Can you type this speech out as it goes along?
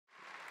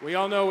We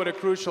all know what a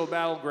crucial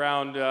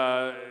battleground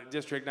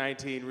District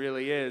 19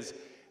 really is,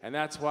 and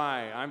that's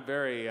why I'm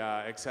very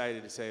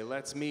excited to say,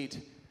 let's meet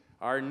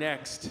our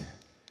next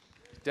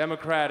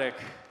Democratic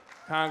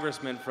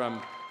congressman from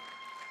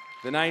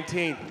the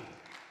 19th,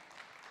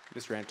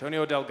 Mr.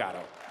 Antonio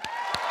Delgado.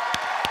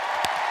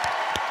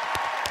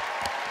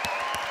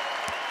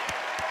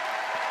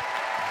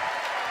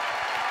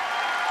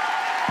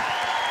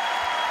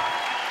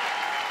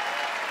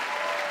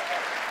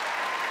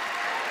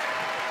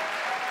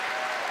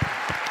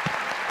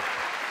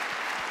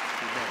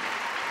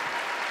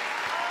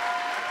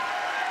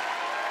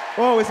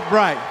 Oh, it's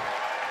bright.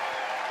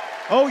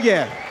 Oh,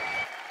 yeah.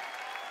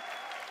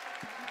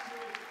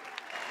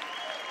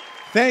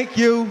 Thank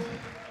you,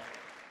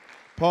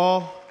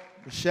 Paul,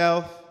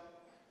 Michelle,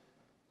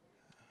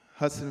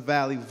 Hudson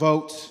Valley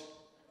Votes.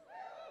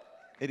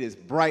 It is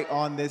bright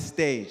on this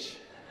stage.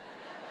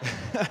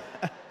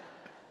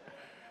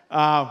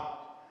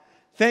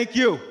 Thank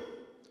you.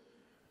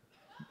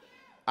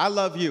 I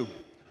love you.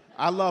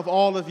 I love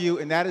all of you,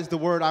 and that is the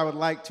word I would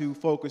like to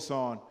focus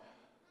on.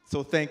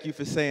 So thank you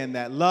for saying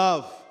that.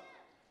 Love.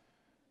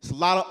 There's a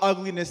lot of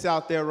ugliness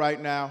out there right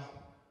now,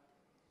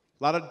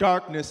 a lot of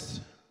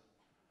darkness,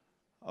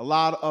 a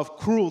lot of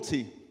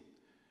cruelty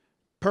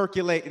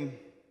percolating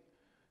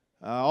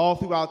all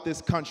throughout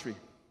this country.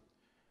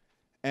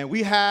 And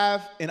we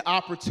have an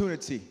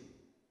opportunity,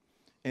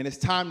 and it's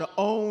time to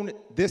own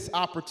this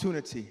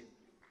opportunity.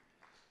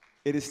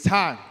 It is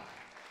time.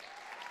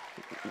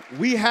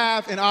 We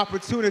have an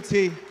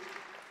opportunity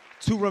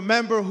to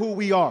remember who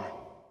we are,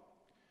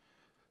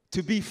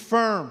 to be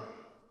firm.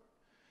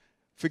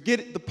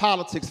 Forget the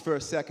politics for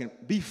a second.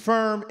 Be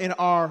firm in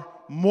our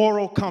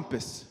moral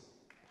compass.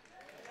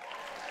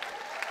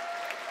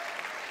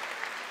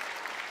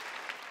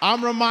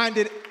 I'm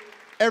reminded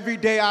every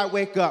day I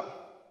wake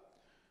up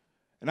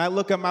and I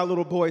look at my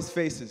little boys'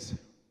 faces,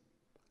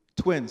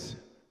 twins,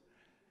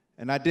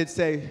 and I did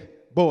say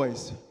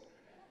boys,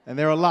 and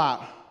they're a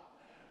lot,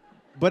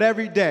 but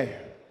every day,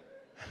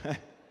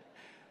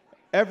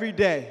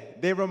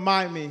 they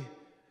remind me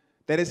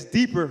that it's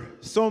deeper,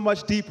 so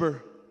much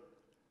deeper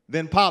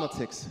than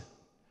politics,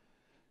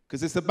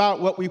 because it's about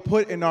what we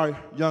put in our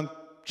young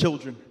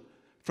children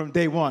from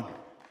day one,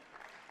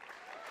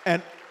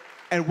 and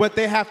what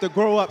they have to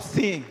grow up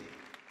seeing,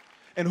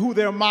 and who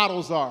their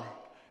models are,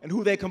 and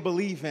who they can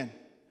believe in.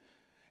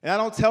 And I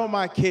don't tell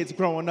my kids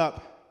growing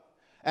up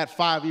at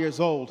 5 years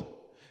old,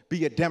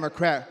 be a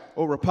Democrat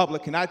or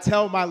Republican. I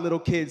tell my little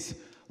kids,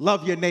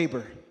 love your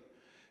neighbor,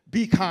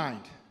 be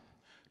kind,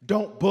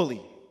 don't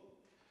bully,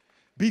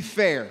 be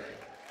fair.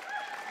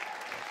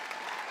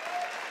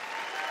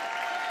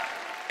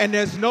 And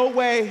there's no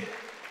way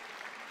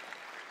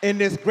in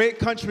this great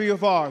country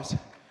of ours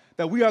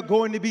that we are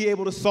going to be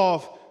able to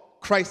solve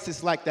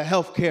crises like the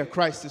healthcare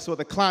crisis or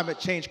the climate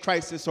change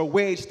crisis or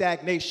wage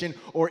stagnation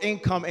or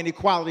income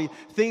inequality,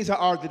 things that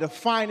are the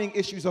defining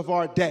issues of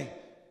our day,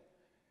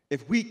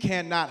 if we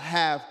cannot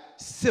have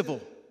civil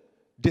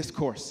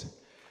discourse,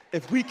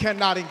 if we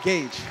cannot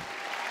engage.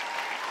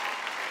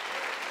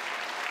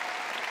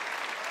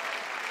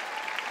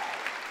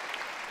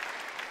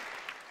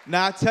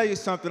 Now, I tell you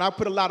something, I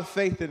put a lot of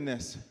faith in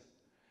this.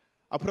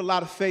 I put a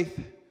lot of faith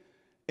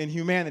in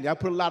humanity. I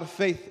put a lot of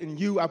faith in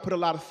you. I put a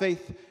lot of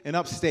faith in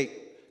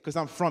upstate because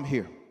I'm from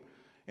here.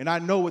 And I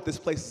know what this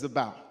place is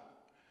about.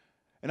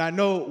 And I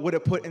know what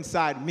it put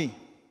inside me.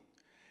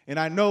 And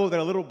I know that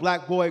a little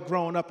black boy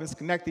growing up in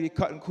Schenectady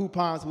cutting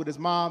coupons with his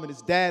mom and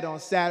his dad on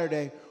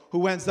Saturday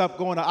who ends up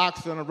going to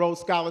Oxford on a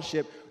Rhodes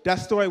Scholarship, that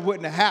story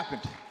wouldn't have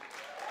happened.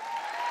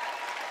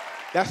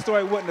 That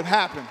story wouldn't have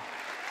happened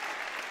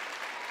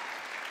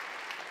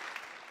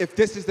if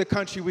this is the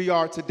country we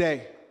are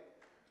today.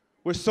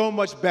 We're so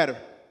much better.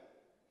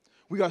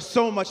 We are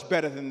so much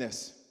better than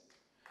this.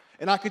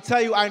 And I can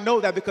tell you, I know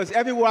that because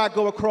everywhere I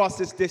go across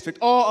this district,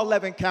 all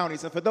 11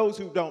 counties, and for those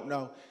who don't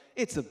know,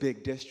 it's a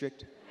big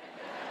district.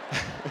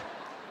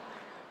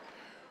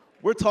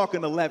 We're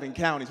talking 11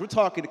 counties. We're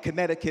talking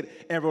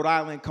Connecticut and Rhode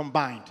Island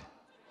combined.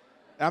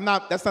 And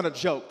that's not a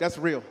joke, that's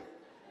real.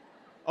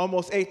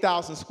 Almost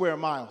 8,000 square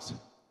miles.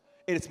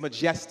 It is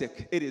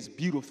majestic, it is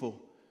beautiful.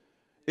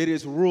 It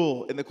is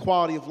rural, and the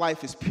quality of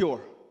life is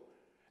pure,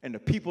 and the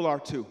people are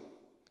too.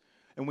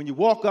 And when you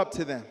walk up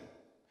to them,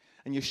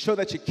 and you show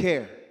that you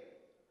care,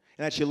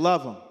 and that you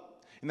love them,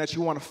 and that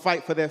you want to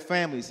fight for their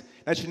families,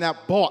 that you're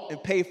not bought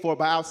and paid for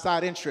by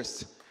outside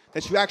interests,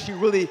 that you actually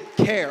really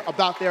care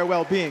about their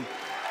well-being.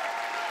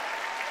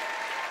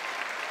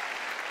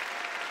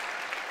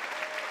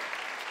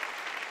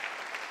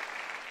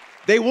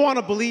 They want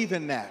to believe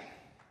in that,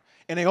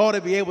 and they ought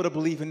to be able to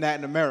believe in that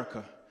in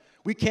America.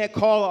 We can't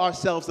call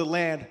ourselves the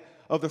land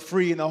of the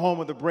free and the home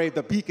of the brave,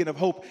 the beacon of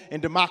hope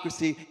and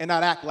democracy, and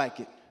not act like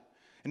it,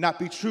 and not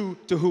be true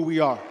to who we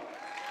are.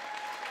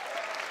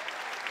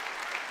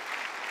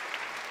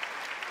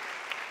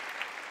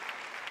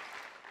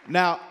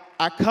 Now,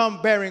 I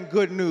come bearing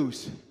good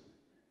news.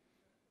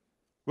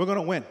 We're going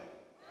to win.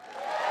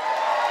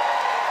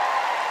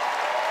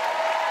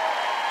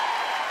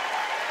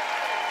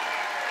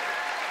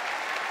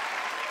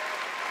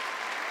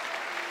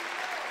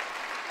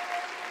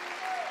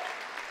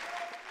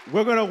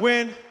 We're gonna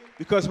win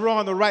because we're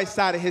on the right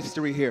side of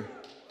history here.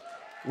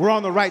 We're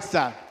on the right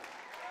side.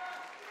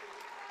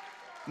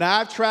 Now,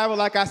 I've traveled,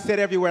 like I said,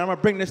 everywhere. I'm gonna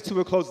bring this to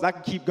a close. I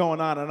can keep going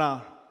on and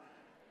on.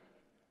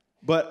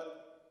 But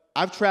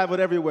I've traveled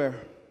everywhere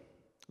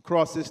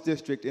across this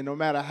district, and no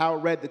matter how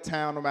red the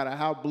town, no matter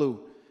how blue,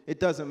 it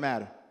doesn't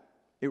matter.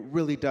 It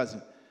really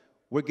doesn't.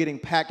 We're getting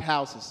packed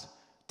houses,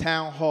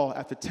 town hall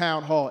after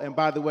town hall. And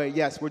by the way,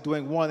 yes, we're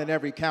doing one in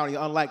every county,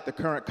 unlike the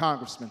current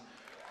congressman.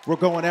 We're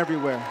going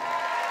everywhere.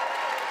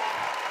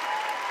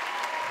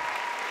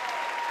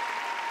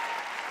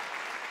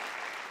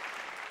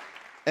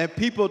 And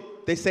people,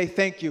 they say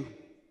thank you.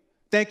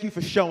 Thank you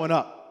for showing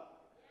up.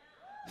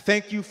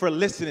 Thank you for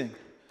listening.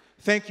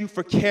 Thank you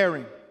for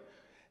caring.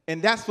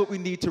 And that's what we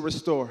need to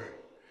restore.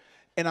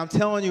 And I'm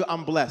telling you,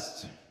 I'm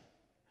blessed.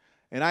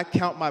 And I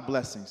count my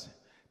blessings.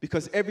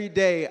 Because every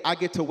day I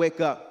get to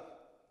wake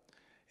up,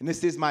 and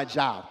this is my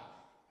job.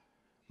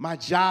 My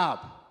job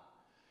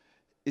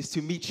is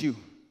to meet you,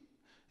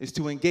 is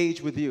to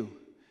engage with you,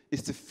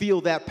 is to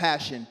feel that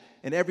passion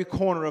in every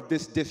corner of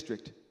this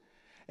district.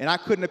 And I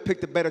couldn't have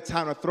picked a better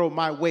time to throw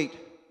my weight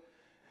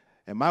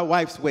and my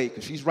wife's weight,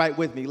 because she's right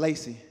with me,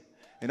 Lacey,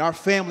 and our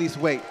family's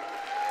weight.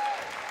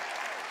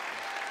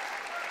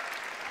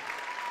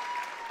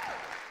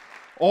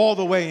 All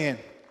the way in.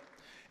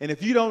 And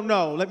if you don't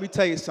know, let me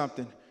tell you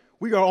something.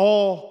 We are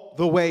all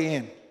the way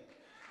in,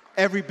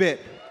 every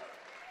bit.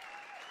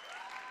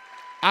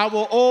 I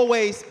will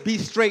always be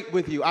straight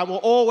with you. I will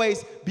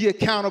always be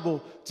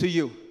accountable to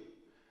you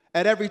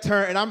at every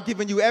turn, and I'm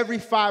giving you every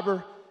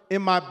fiber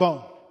in my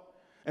bone.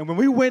 And when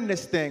we win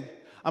this thing,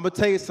 I'm going to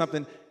tell you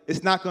something,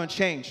 it's not going to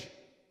change.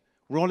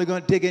 We're only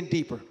going to dig in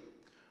deeper.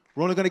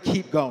 We're only going to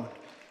keep going.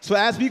 So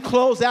as we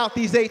close out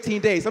these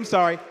 17 days,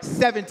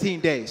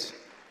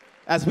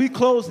 as we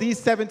close these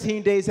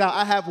 17 days out,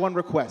 I have one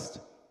request.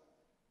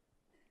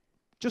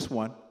 Just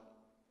one.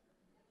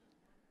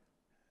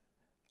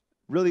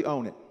 Really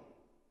own it.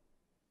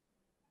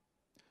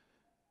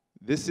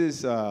 This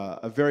is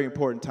a very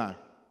important time.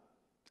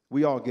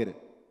 We all get it.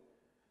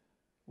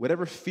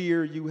 Whatever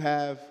fear you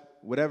have,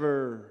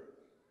 whatever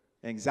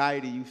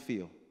anxiety you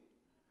feel,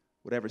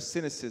 whatever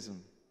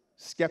cynicism,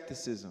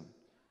 skepticism,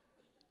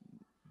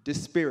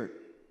 despair,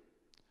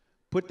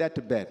 put that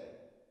to bed.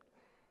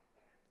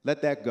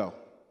 Let that go.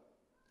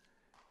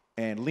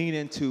 And lean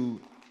into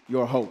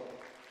your hope.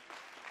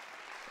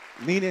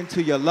 Lean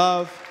into your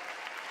love.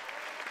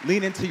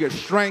 Lean into your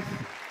strength.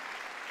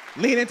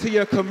 Lean into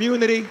your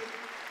community.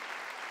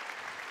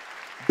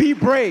 Be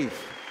brave.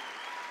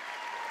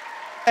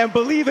 And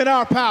believe in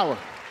our power.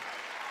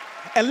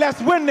 And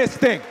let's win this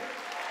thing.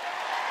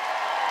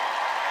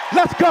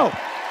 Let's go.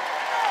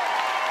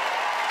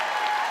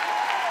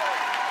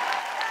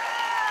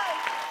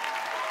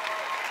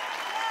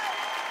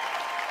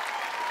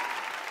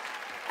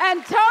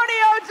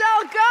 Antonio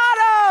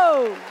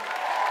Delgado.